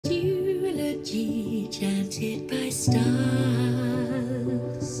elegy chanted by stars.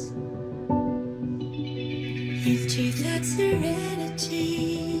 Into that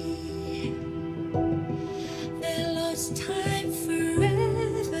serenity, their lost time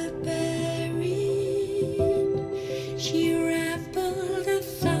forever buried. She rambled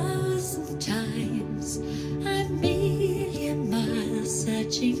 1,000 times, 1,000,000 miles,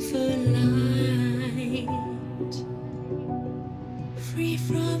 searching for light. Free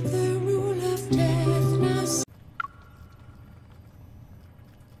from the rule of death, now.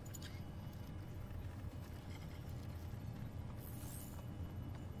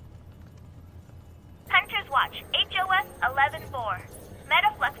 Hunter's Watch, HOS 11-4.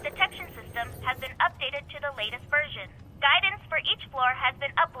 Metaflux detection system has been updated to the latest version. Guidance for each floor has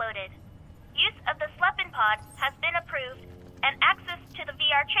been uploaded. Use of the Sleepin Pod has been approved, and access to the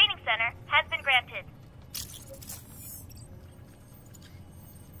VR training center has been granted.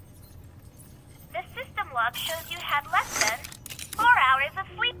 The system log shows you had less than 4 hours of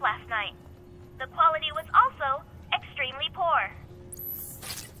sleep last night. The quality was also extremely poor.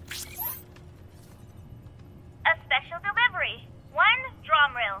 A special delivery. 1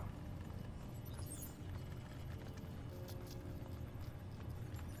 drum reel.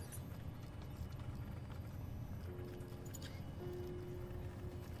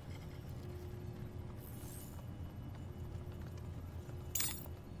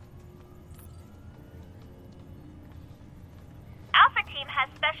 Alpha Team has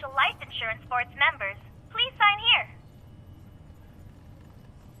special life insurance for its members. Please sign here.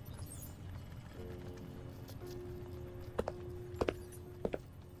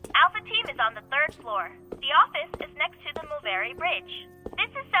 Alpha Team is on the 3rd floor. The office is next to the Mulberry Bridge. This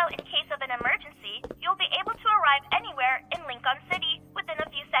is so in case of an emergency, you'll be able to arrive anywhere in Lincoln City within a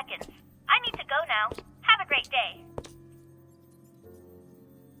few seconds. I need to go now. Have a great day.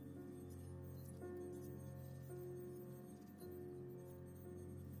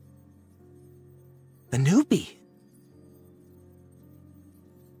 A newbie.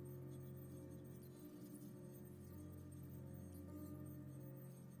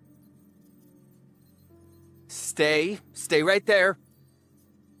 Stay right there.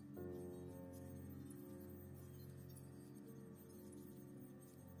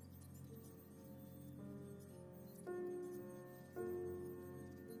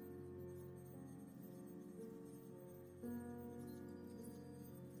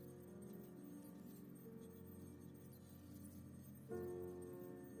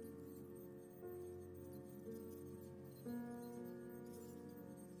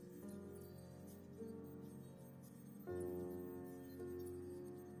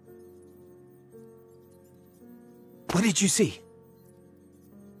 What did you see?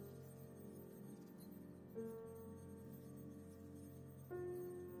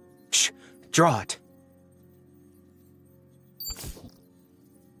 Shh! Draw it.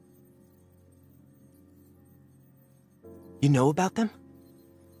 You know about them?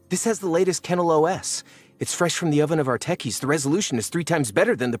 This has the latest kennel OS. It's fresh from the oven of our techies. The resolution is 3 times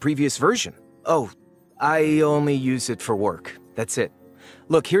better than the previous version. Oh, I only use it for work. That's it.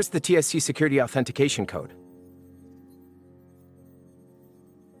 Look, here's the TSC security authentication code.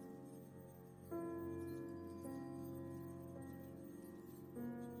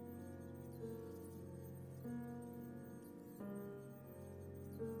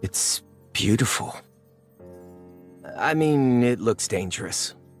 It's beautiful. I mean, it looks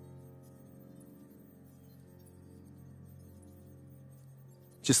dangerous.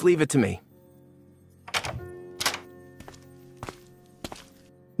 Just leave it to me.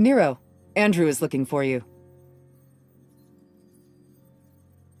 Nero, Andrew is looking for you.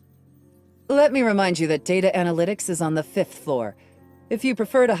 Let me remind you that data analytics is on the 5th floor. If you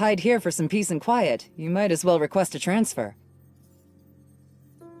prefer to hide here for some peace and quiet, you might as well request a transfer.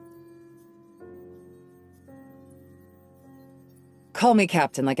 Call me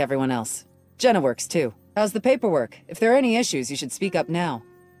Captain like everyone else. Jenna works too. How's the paperwork? If there are any issues, you should speak up now.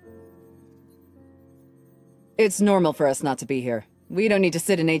 It's normal for us not to be here. We don't need to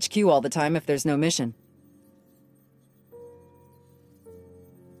sit in HQ all the time if there's no mission.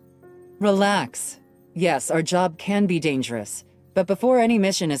 Relax. Yes, our job can be dangerous. But before any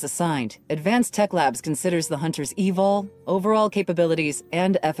mission is assigned, Advanced Tech Labs considers the hunter's evol, overall capabilities,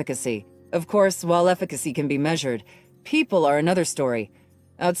 and efficacy. Of course, while efficacy can be measured, people are another story.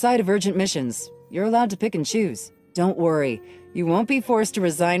 Outside of urgent missions, you're allowed to pick and choose. Don't worry, you won't be forced to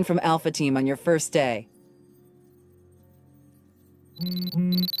resign from Alpha Team on your first day.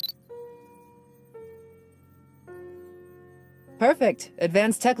 Perfect.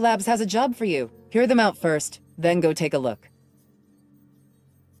 Advanced Tech Labs has a job for you. Hear them out first, then go take a look.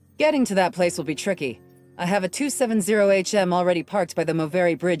 Getting to that place will be tricky. I have a 270HM already parked by the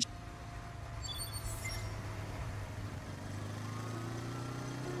Moveri Bridge.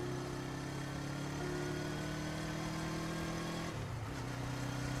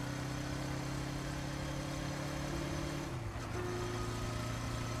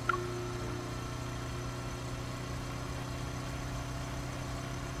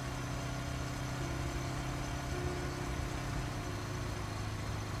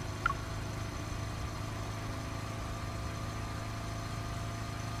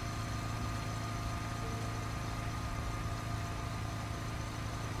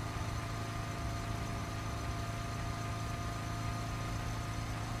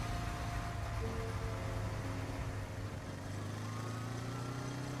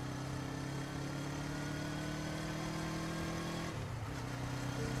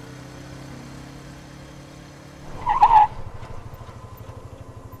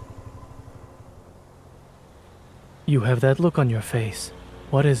 You have that look on your face.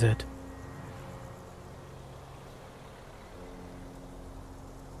 What is it?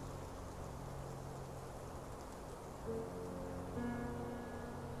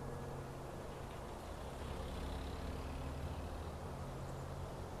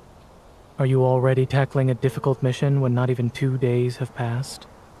 Are you already tackling a difficult mission when not even 2 days have passed?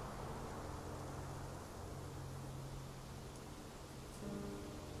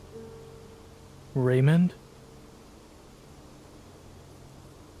 Raymond?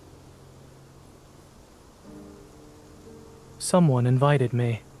 Someone invited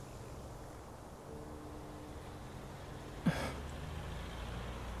me.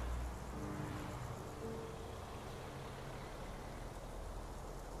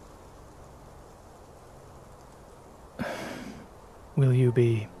 Will you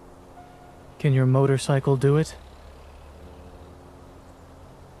be? Can your motorcycle do it?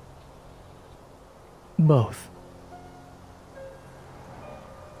 Both.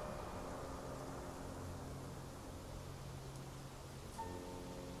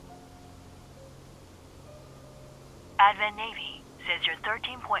 Advent Navy says you're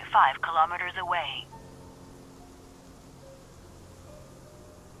 13.5 kilometers away.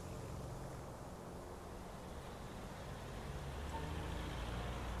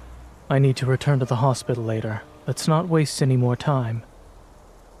 I need to return to the hospital later. Let's not waste any more time.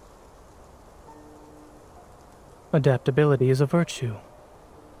 Adaptability is a virtue.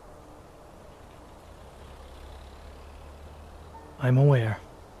 I'm aware.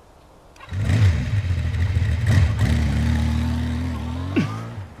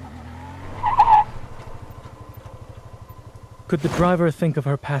 Could the driver think of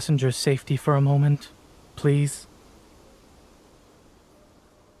her passenger's safety for a moment, please?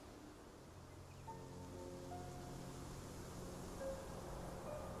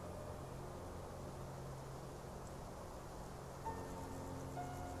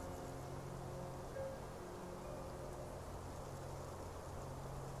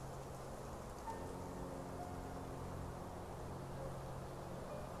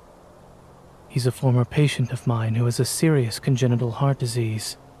 He's a former patient of mine who has a serious congenital heart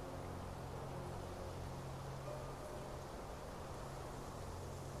disease.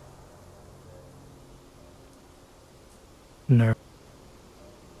 Nerve.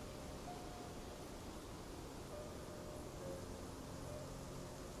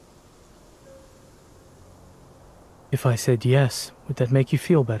 If I said yes, would that make you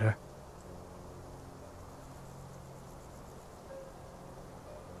feel better?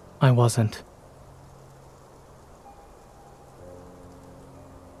 I wasn't.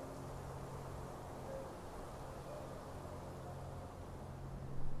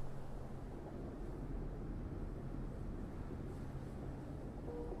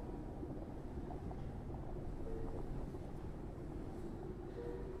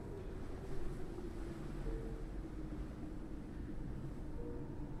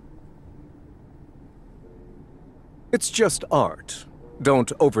 It's just art. Don't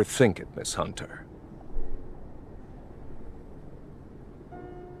overthink it, Miss Hunter.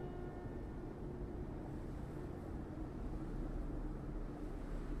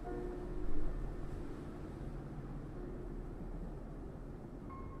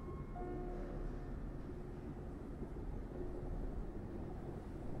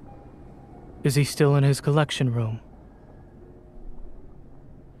 Is he still in his collection room?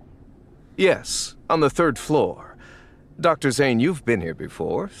 Yes, on the 3rd floor. Dr. Zane, you've been here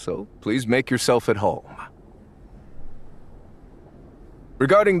before, so please make yourself at home.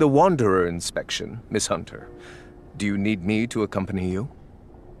 Regarding the Wanderer inspection, Miss Hunter, do you need me to accompany you?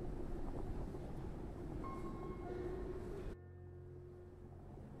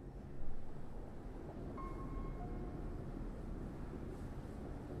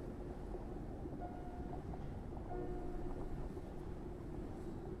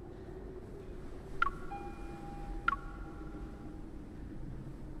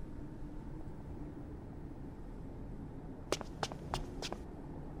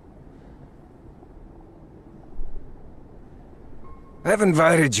 I've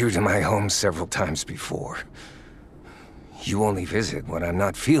invited you to my home several times before. You only visit when I'm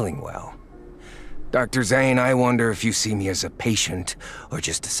not feeling well. Dr. Zane, I wonder if you see me as a patient or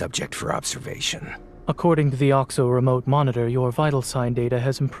just a subject for observation. According to the OXO remote monitor, your vital sign data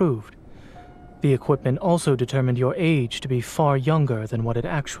has improved. The equipment also determined your age to be far younger than what it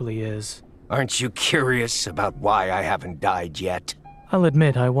actually is. Aren't you curious about why I haven't died yet? I'll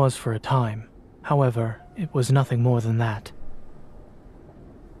admit I was for a time. However, it was nothing more than that.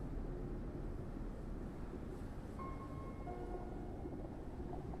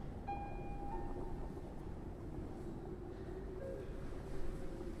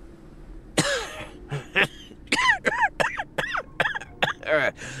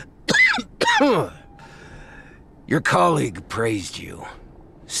 Your colleague praised you,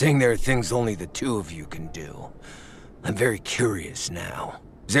 saying there are things only the two of you can do. I'm very curious now.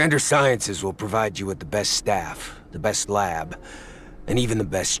 Xander Sciences will provide you with the best staff, the best lab, and even the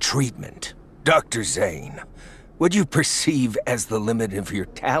best treatment. Dr. Zane, what you perceive as the limit of your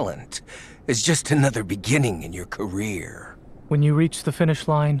talent is just another beginning in your career. When you reach the finish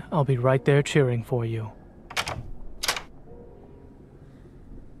line, I'll be right there cheering for you.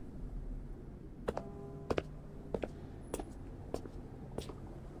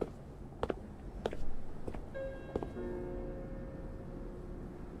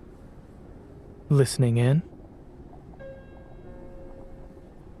 Listening in?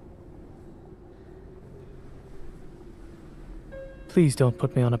 Please don't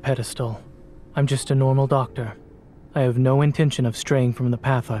put me on a pedestal. I'm just a normal doctor. I have no intention of straying from the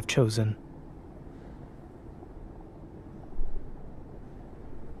path I've chosen.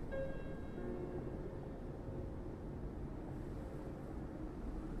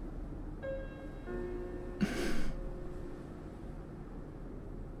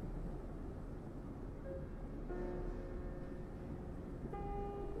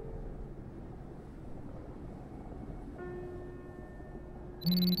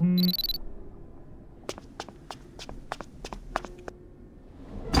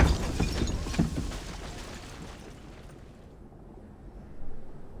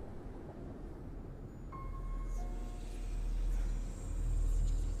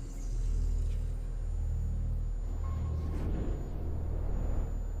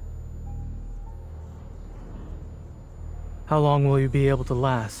 How long will you be able to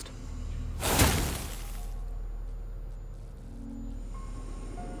last?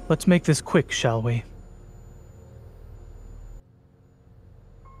 Let's make this quick, shall we?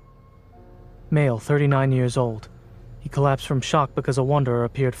 Male, 39 years old. He collapsed from shock because a wanderer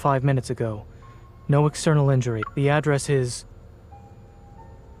appeared 5 minutes ago. No external injury. The address is...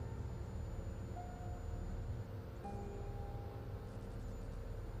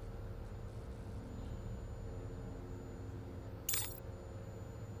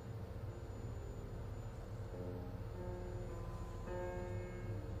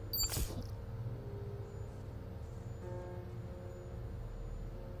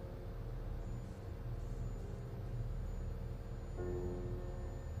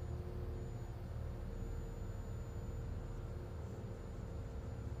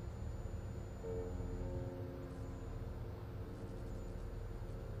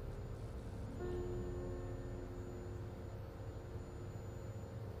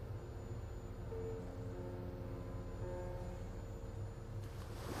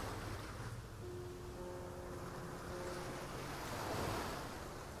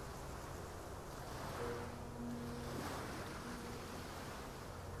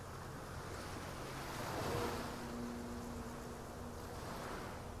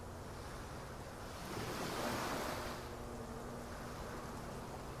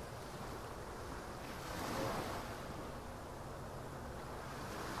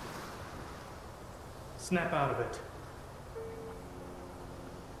 Snap out of it.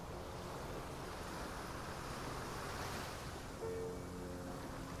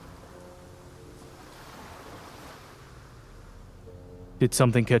 Did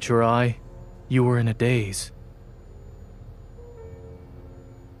something catch your eye? You were in a daze.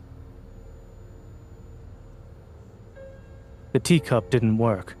 The teacup didn't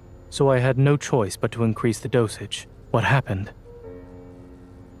work, so I had no choice but to increase the dosage. What happened?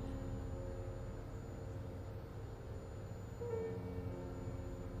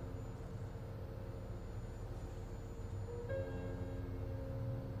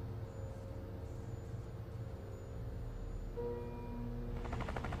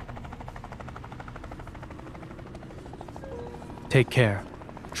 Take care.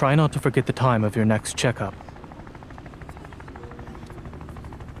 Try not to forget the time of your next checkup.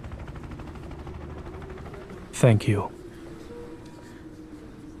 Thank you.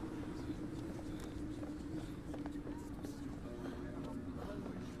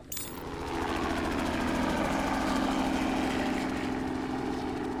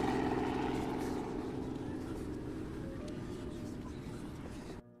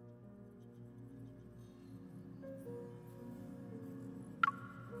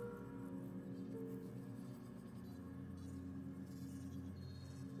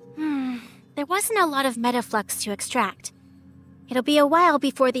 there wasn't a lot of metaflux to extract. It'll be a while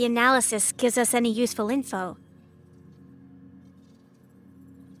before the analysis gives us any useful info.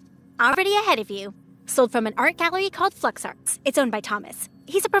 Already ahead of you. Sold from an art gallery called Flux Arts. It's owned by Thomas.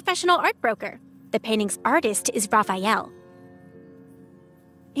 He's a professional art broker. The painting's artist is Raphael.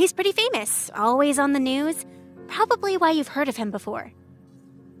 He's pretty famous, always on the news. Probably why you've heard of him before.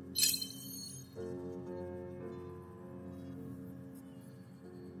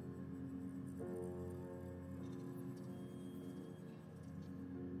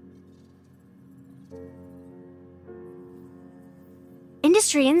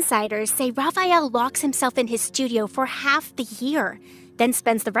 Industry insiders say Raphael locks himself in his studio for half the year, then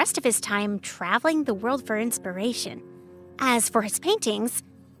spends the rest of his time traveling the world for inspiration. As for his paintings,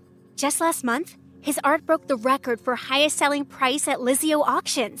 just last month, his art broke the record for highest selling price at Lizio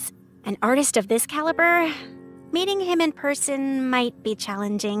auctions. An artist of this caliber, meeting him in person might be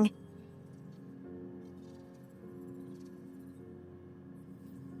challenging.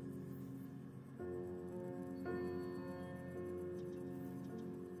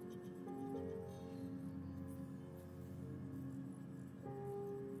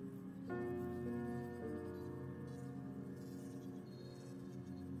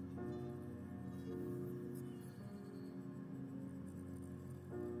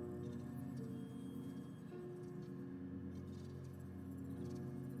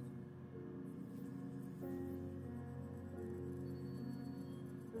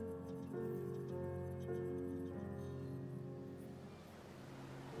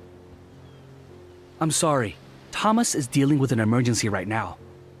 I'm sorry. Thomas is dealing with an emergency right now.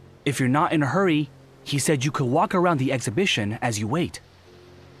 If you're not in a hurry, he said you could walk around the exhibition as you wait.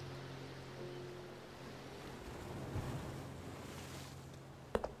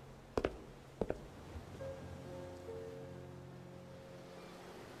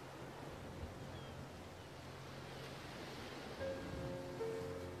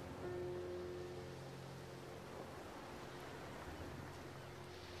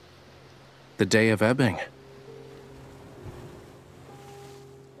 The day of ebbing.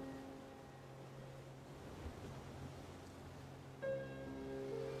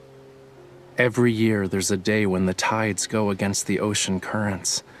 Every year there's a day when the tides go against the ocean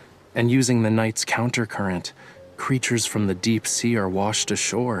currents, and using the night's countercurrent, creatures from the deep sea are washed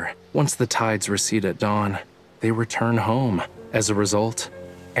ashore. Once the tides recede at dawn, they return home. As a result,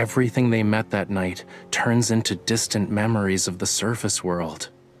 everything they met that night turns into distant memories of the surface world.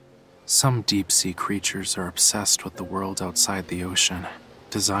 Some deep-sea creatures are obsessed with the world outside the ocean,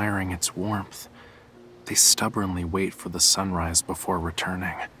 desiring its warmth. They stubbornly wait for the sunrise before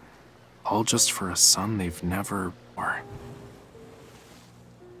returning, all just for a sun they've never or.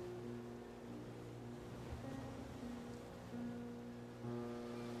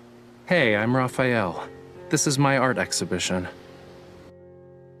 Hey, I'm Raphael. This is my art exhibition.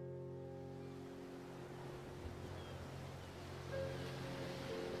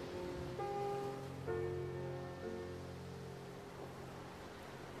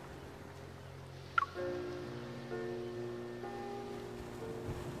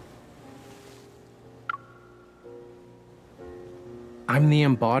 I'm the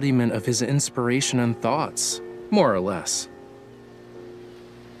embodiment of his inspiration and thoughts, more or less.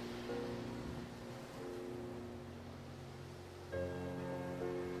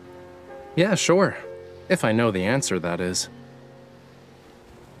 Yeah, sure. If I know the answer, that is.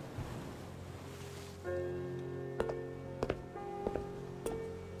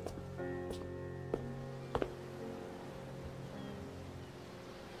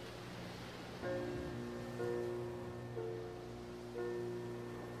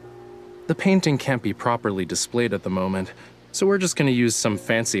 The painting can't be properly displayed at the moment, so we're just gonna use some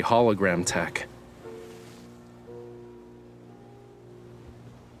fancy hologram tech.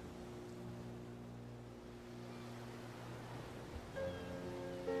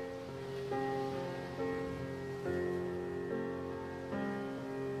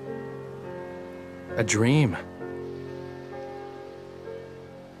 A dream.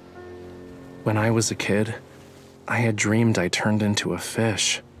 When I was a kid, I had dreamed I turned into a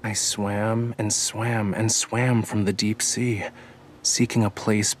fish. I swam and swam and swam from the deep sea, seeking a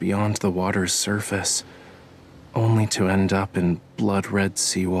place beyond the water's surface, only to end up in blood-red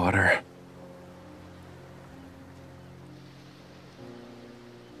seawater.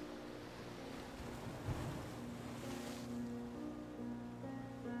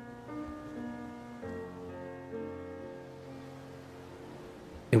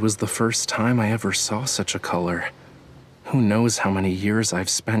 It was the first time I ever saw such a color. Who knows how many years I've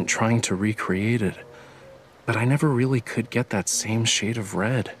spent trying to recreate it, but I never really could get that same shade of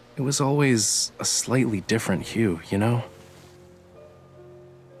red. it was always a slightly different hue, you know?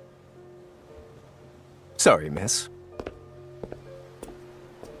 Sorry, miss.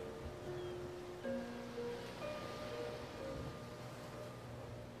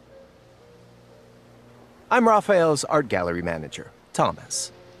 I'm Raphael's art gallery manager,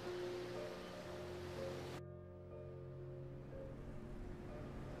 Thomas.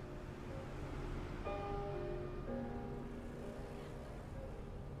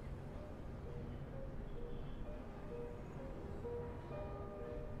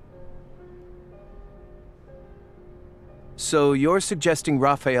 So you're suggesting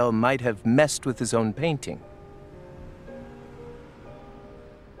Raphael might have messed with his own painting?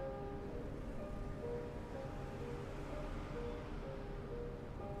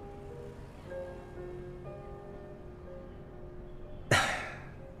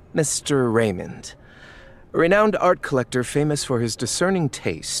 Mr. Raymond, a renowned art collector famous for his discerning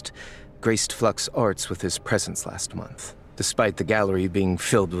taste, graced Flux Arts with his presence last month. Despite the gallery being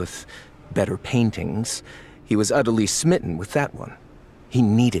filled with better paintings, he was utterly smitten with that one. He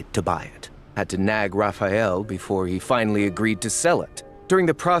needed to buy it. Had to nag Raphael before he finally agreed to sell it. During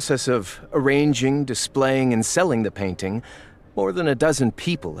the process of arranging, displaying, and selling the painting, more than a dozen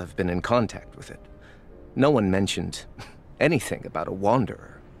people have been in contact with it. No one mentioned anything about a wanderer.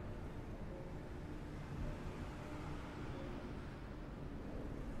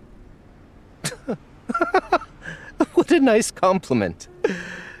 What a nice compliment.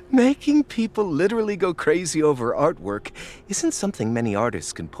 Making people literally go crazy over artwork isn't something many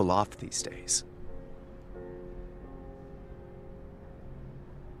artists can pull off these days.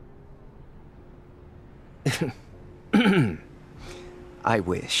 I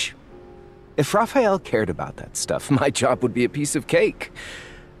wish. If Raphael cared about that stuff, my job would be a piece of cake.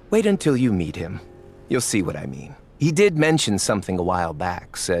 Wait until you meet him. You'll see what I mean. He did mention something a while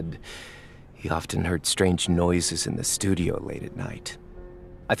back, said he often heard strange noises in the studio late at night.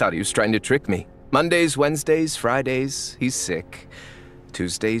 I thought he was trying to trick me. Mondays, Wednesdays, Fridays, he's sick.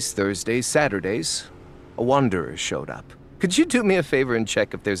 Tuesdays, Thursdays, Saturdays, a wanderer showed up. Could you do me a favor and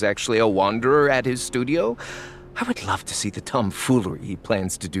check if there's actually a wanderer at his studio? I would love to see the tomfoolery he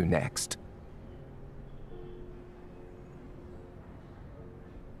plans to do next.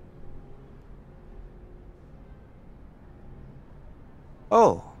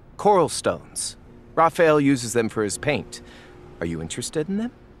 Oh, coral stones. Raphael uses them for his paint. Are you interested in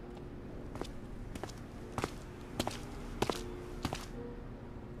them?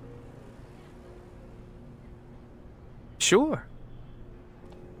 Sure.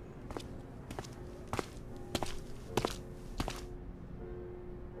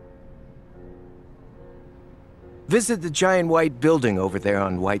 Visit the giant white building over there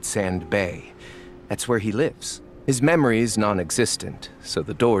on White Sand Bay. That's where he lives. His memory is non-existent, so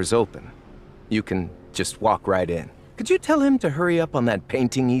the door's open. You can just walk right in. Could you tell him to hurry up on that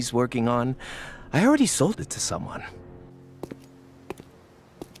painting he's working on? I already sold it to someone.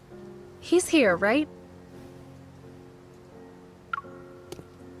 He's here, right?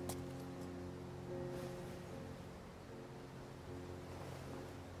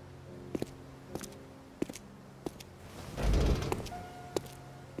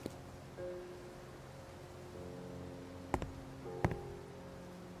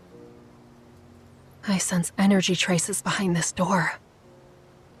 I sense energy traces behind this door.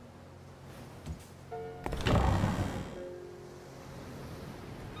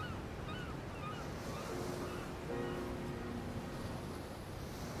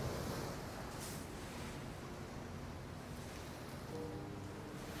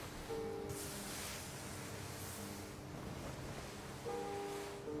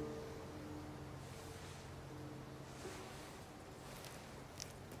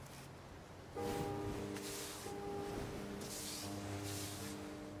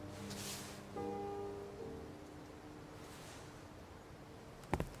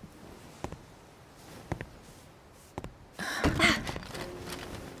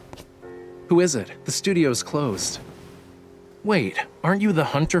 Who is it? The studio's closed. Wait, aren't you the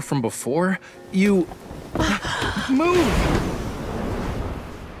hunter from before? You... Move!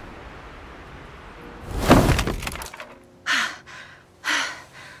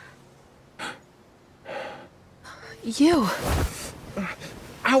 You! Ow,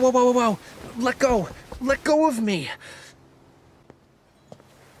 ow, ow, ow, ow! Let go! Let go of me!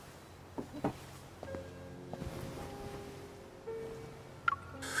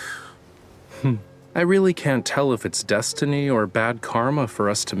 I really can't tell if it's destiny or bad karma for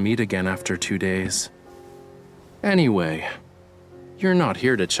us to meet again after 2 days. Anyway, you're not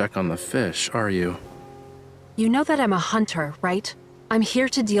here to check on the fish, are you? You know that I'm a hunter, right? I'm here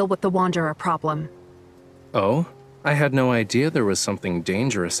to deal with the Wanderer problem. Oh? I had no idea there was something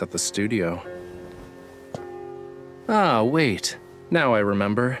dangerous at the studio. Ah, wait. Now I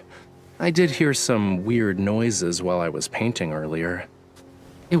remember. I did hear some weird noises while I was painting earlier.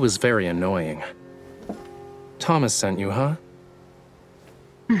 It was very annoying. Thomas sent you, huh?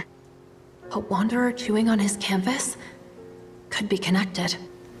 A Wanderer chewing on his canvas? Could be connected.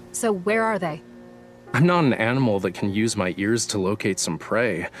 So where are they? I'm not an animal that can use my ears to locate some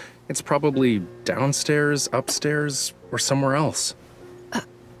prey. It's probably downstairs, upstairs, or somewhere else.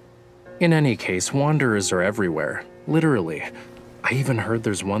 In any case, wanderers are everywhere. Literally. I even heard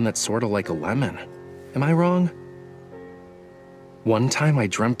there's one that's sorta like a lemon. Am I wrong? One time I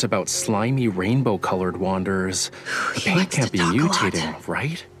dreamt about slimy rainbow-colored wanderers. The paint likes can't to be talk a lot. mutating,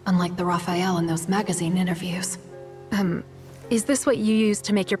 right? Unlike the Raphael in those magazine interviews. Is this what you use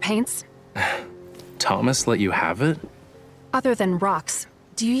to make your paints? Thomas let you have it? Other than rocks,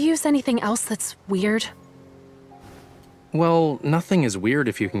 do you use anything else that's weird? Well, nothing is weird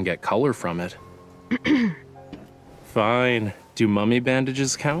if you can get color from it. Fine. Do mummy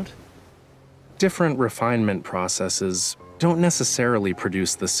bandages count? Different refinement processes don't necessarily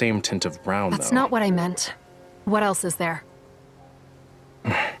produce the same tint of brown, That's though. not what I meant. What else is there?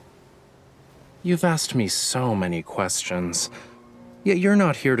 You've asked me so many questions. Yet you're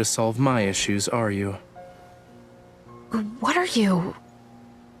not here to solve my issues, are you? What are you?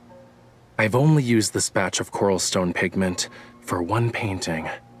 I've only used this batch of coral stone pigment for one painting.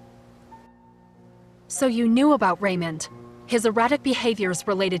 So you knew about Raymond. His erratic behaviors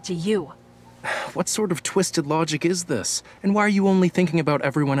related to you. What sort of twisted logic is this? And why are you only thinking about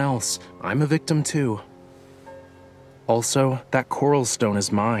everyone else? I'm a victim too. Also, that coral stone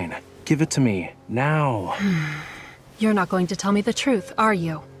is mine. Give it to me, now. You're not going to tell me the truth, are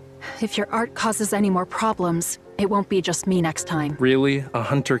you? If your art causes any more problems, it won't be just me next time. Really? A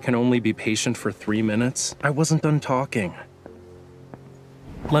hunter can only be patient for 3 minutes? I wasn't done talking.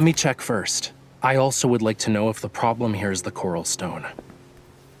 Let me check first. I also would like to know if the problem here is the coral stone.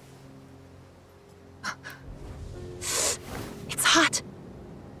 It's hot.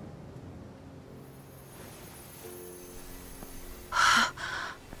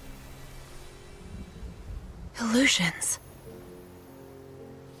 Illusions.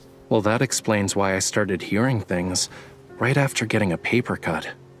 Well, that explains why I started hearing things right after getting a paper cut.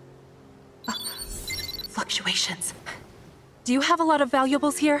 Fluctuations. Do you have a lot of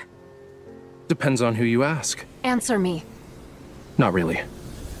valuables here? Depends on who you ask. Answer me. Not really.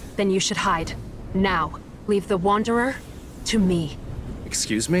 Then you should hide. Now. Leave the Wanderer to me.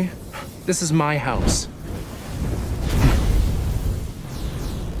 Excuse me? This is my house.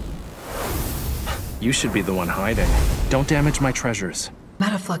 You should be the one hiding. Don't damage my treasures.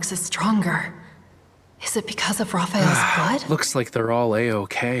 Metaflux is stronger. Is it because of Raphael's blood? Looks like they're all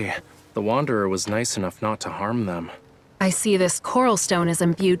A-okay. The Wanderer was nice enough not to harm them. I see this coral stone is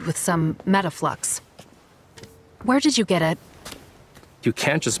imbued with some metaflux. Where did you get it? You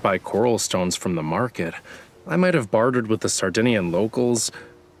can't just buy coral stones from the market. I might have bartered with the Sardinian locals,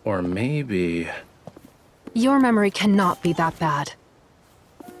 or maybe... Your memory cannot be that bad.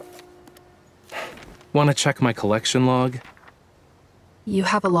 Want to check my collection log? You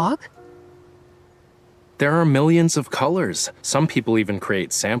have a log? There are millions of colors. Some people even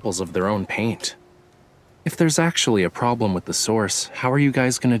create samples of their own paint. If there's actually a problem with the source, how are you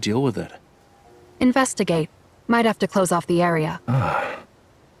guys gonna deal with it? Investigate. Might have to close off the area. I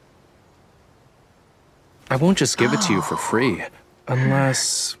won't just give it to you for free,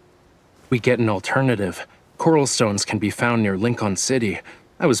 unless we get an alternative. Coral stones can be found near Lincoln City.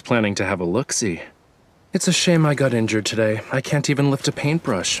 I was planning to have a look-see. It's a shame I got injured today. I can't even lift a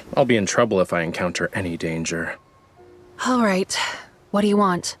paintbrush. I'll be in trouble if I encounter any danger. All right. What do you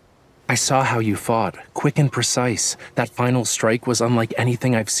want? I saw how you fought, quick and precise. That final strike was unlike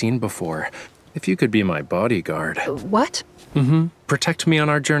anything I've seen before. If you could be my bodyguard. What? Protect me on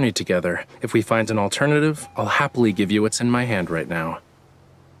our journey together. If we find an alternative, I'll happily give you what's in my hand right now.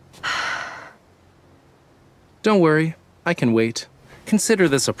 Don't worry, I can wait. Consider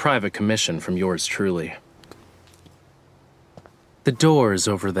this a private commission from yours truly. The door's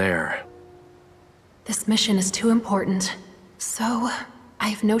over there. This mission is too important. So, I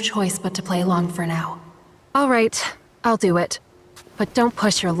have no choice but to play along for now. All right, I'll do it. But don't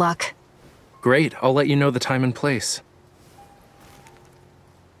push your luck. Great, I'll let you know the time and place.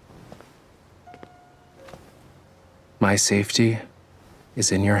 My safety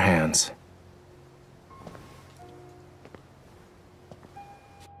is in your hands.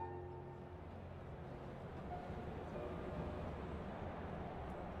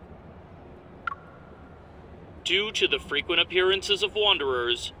 Due to the frequent appearances of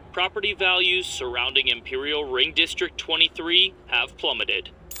wanderers, property values surrounding Imperial Ring District 23 have plummeted.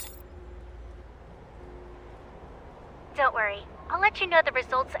 Don't worry, I'll let you know the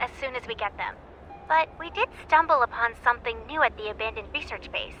results as soon as we get them. But we did stumble upon something new at the abandoned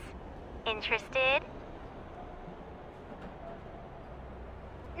research base. Interested?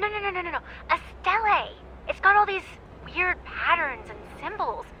 No. A stele! It's got all these weird patterns and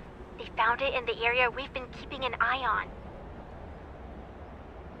symbols. They found it in the area we've been keeping an eye on.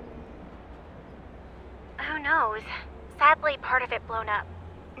 Who knows? Sadly, part of it blown up.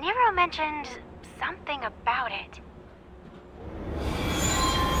 Nero mentioned something about it.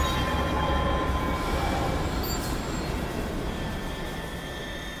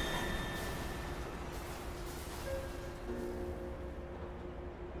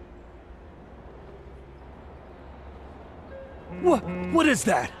 What is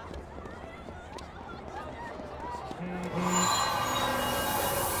that?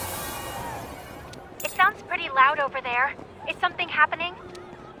 It sounds pretty loud over there. Is something happening?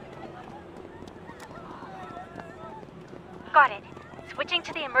 Got it. Switching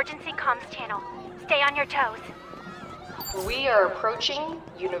to the emergency comms channel. Stay on your toes. We are approaching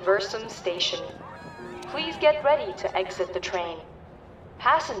Universum Station. Please get ready to exit the train.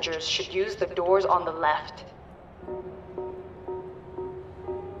 Passengers should use the doors on the left.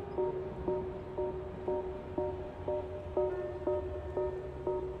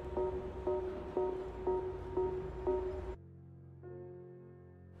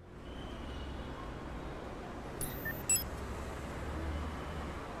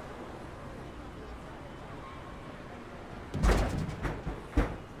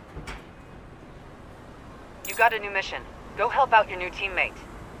 You got a new mission. Go help out your new teammate.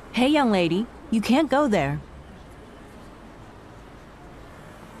 Hey, young lady. You can't go there.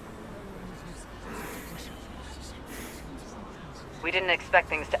 We didn't expect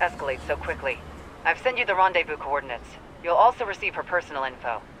things to escalate so quickly. I've sent you the rendezvous coordinates. You'll also receive her personal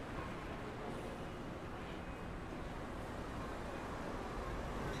info.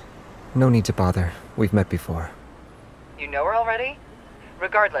 No need to bother. We've met before. You know her already?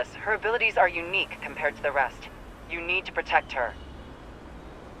 Regardless, her abilities are unique compared to the rest. You need to protect her.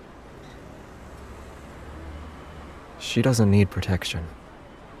 She doesn't need protection.